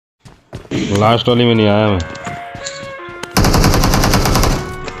Last वाली में नहीं आया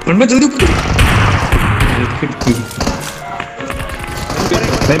मैं जल्दी नहीं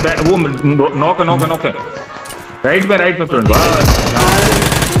वो नॉक है राइट पे फ्रेंड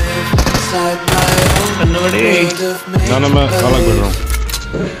ना मैं अलग बैठ रहा हूँ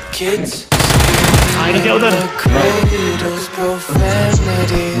क्या उधर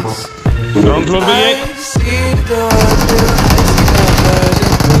ग्राउंड फ्लोर पे एक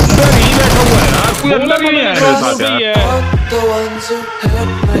नहीं बैठा हुआ है यार कोई अंदर ही नहीं है मेरे साथ यार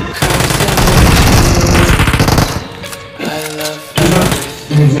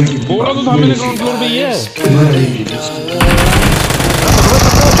बोला तो था मैंने ग्राउंड फ्लोर पे ही है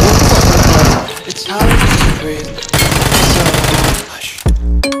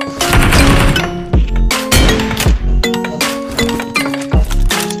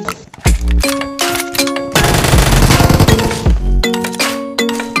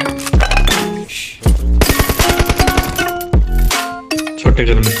छोटे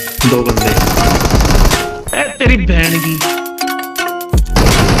घर में 2 बंदे तेरी बहन की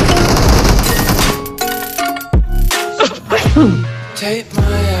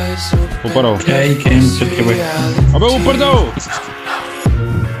ऊपर आओ अबे ऊपर जाओ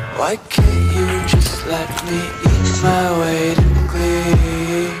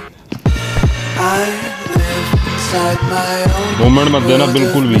मूवमेंट मत देना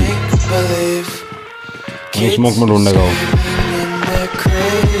बिल्कुल भी स्मोक में ढूंढने का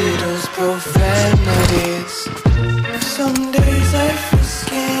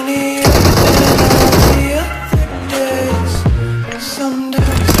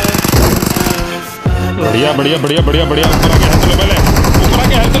बढ़िया ऊपर आके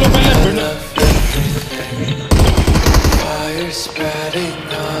हेल्थ लो पहले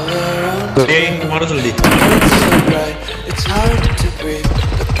मारो जल्दी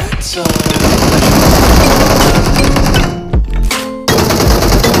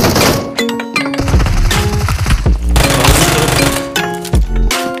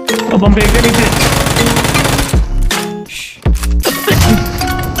बम फेंक दे नीचे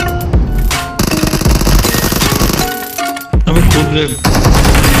हमें खुद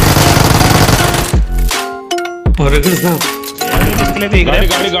और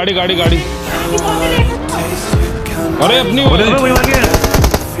गाड़ी अरे अपनी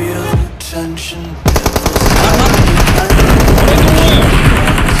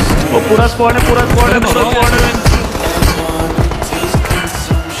वो पूरा स्क्वाड है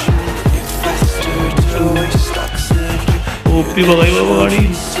ओपी भगाई वो गाड़ी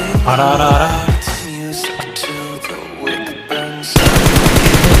आ रहा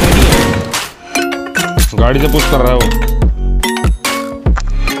गाड़ी से पुश कर रहा है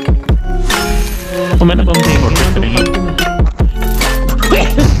वो मैंने बम फेंक दिया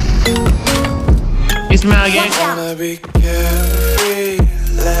इसमें आ गया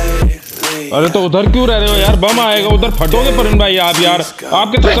अरे तो उधर क्यों रह रहे हो यार बम आएगा उधर फटोगे परवीन भाई आप यार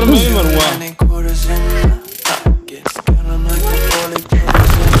आपके चक्कर में ही मरूंगा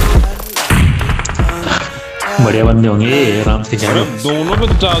बढ़िया बंदे होंगे आराम से जाओ दोनों पे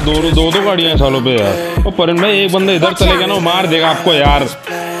दो गाड़ियां हैं सालों पे यार और परवीन भाई एक बंदा इधर चलेगा ना वो मार देगा आपको यार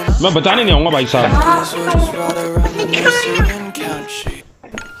मैं बचाने नहीं आऊंगा भाई साहब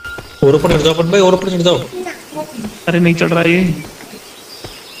और ऊपर चढ़ जाओ भाई और ऊपर चढ़ जाओ अरे नहीं चढ़ रहा ये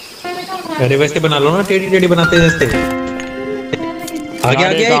अरे वैसे बना लो ना टेढ़ी बनाते हैं जैसे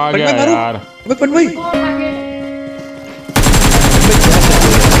आगे यार अबे पन भाई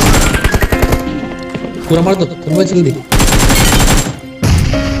पूरा मार दो तुम जल्दी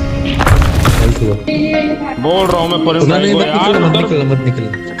बोल रहा हूँ मैं परवीन भाई को यार मत निकल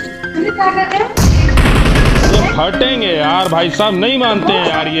हटेंगे यार भाई साहब नहीं मानते हैं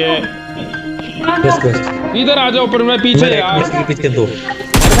यार ये बस इधर आ जाओ परवीन भाई पीछे यार पीछे दो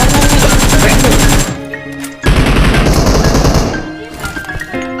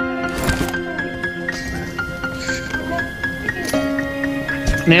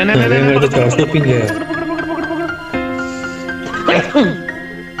नहीं तो 400 पिन गया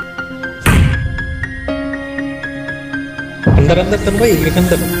अंदर तन भाई एक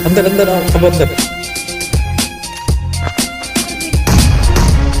अंदर सब अंदर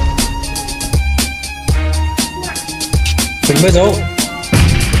पिन में जाओ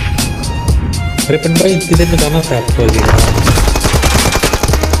अरे पिन भाई किधर में जाना था आपको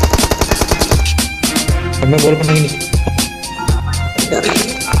मैं बोल पाना ही नहीं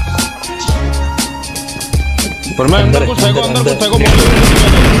पर मैं अंदर कुछ फेंको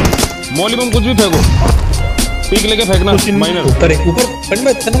मौली बम कुछ भी फेंको पीक लेके फेंकना माइनर ऊपर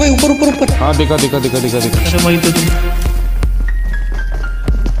तन भाई ऊपर हाँ दिखा अरे भाई तो तुम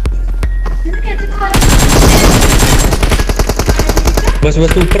बस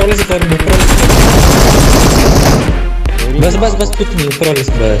बस ऊपर वाले से कर, ऊपर वाले से कर। बस बस बस कुछ नहीं, ऊपर वाले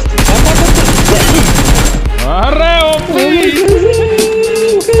से बस। अरे ओपी,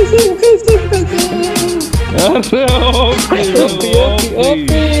 अरे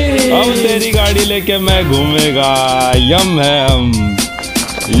ओपी, अब तेरी गाड़ी लेके मैं घूमेगा। यम है हम,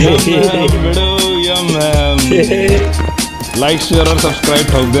 यम है बिड़ो, यम है हम। लाइक शेयर और सब्सक्राइब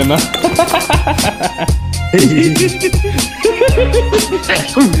ठोक देना।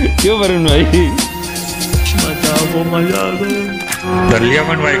 क्यों वरुण भाई? मजा आ डर लिया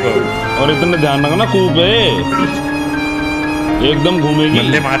मन भाई को। और इतना ध्यान रखना कूप है, एकदम घूमेगी।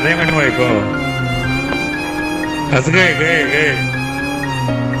 बंदे मार रहे हैं मन भाई को। हंस गए गए।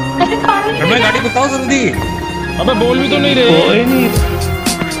 मैं गाड़ी बताओ जल्दी। अबे बोल भी तो नहीं रहे। कोई नहीं।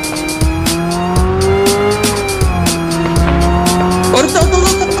 और तो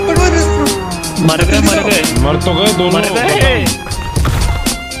मर गए मर तो गए दोनों। मर गए।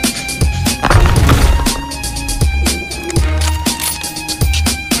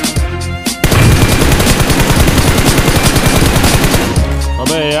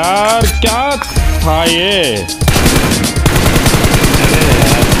 अबे यार क्या था ये?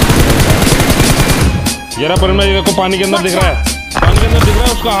 ये रहा पर ये देखो पानी के अंदर दिख रहा है, पानी के अंदर दिख रहा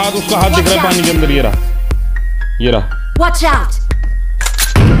है उसका हाथ दिख रहा है पानी के अंदर। ये रहा। Watch out!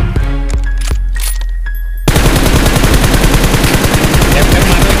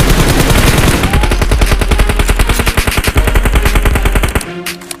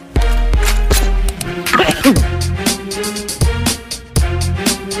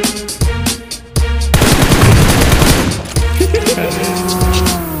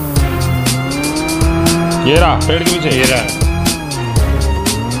 ये रहा पेड़ के पीछे। ये रहा।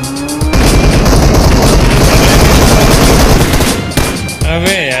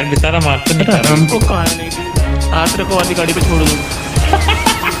 अबे यार बेचारा मारता नहीं था। हमको कहाँ नहीं थी। हाथ रखो वाली गाड़ी पे छोड़ दो।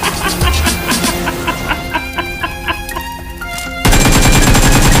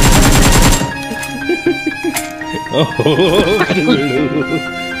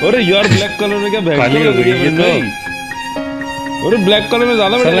 अरे यार ब्लैक कलर में क्या बैग लग रही है भाई? अरे ब्लैक कलर में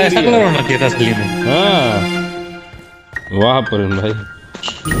ज्यादा बढ़िया ऐसा कलर होना चाहिए था असली में। हाँ वाह प्रवीण भाई।